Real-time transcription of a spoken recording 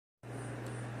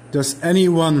Does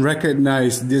anyone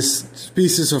recognize this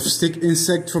species of stick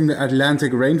insect from the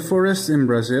Atlantic rainforest in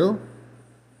Brazil?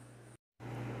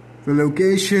 The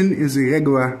location is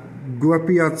REGUA,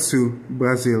 Guapiaçu,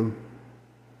 Brazil.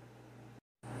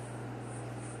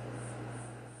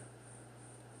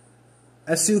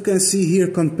 As you can see here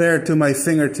compared to my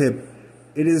fingertip,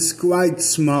 it is quite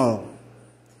small.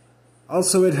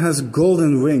 Also, it has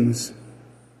golden wings.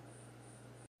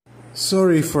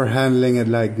 Sorry for handling it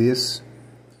like this,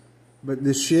 but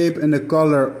the shape and the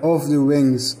color of the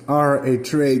wings are a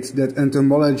trait that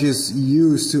entomologists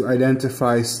use to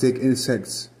identify stick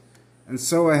insects, and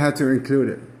so I had to include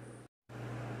it.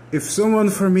 If someone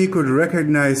for me could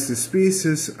recognize the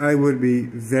species, I would be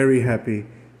very happy.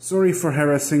 Sorry for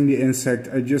harassing the insect,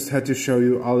 I just had to show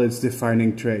you all its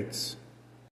defining traits.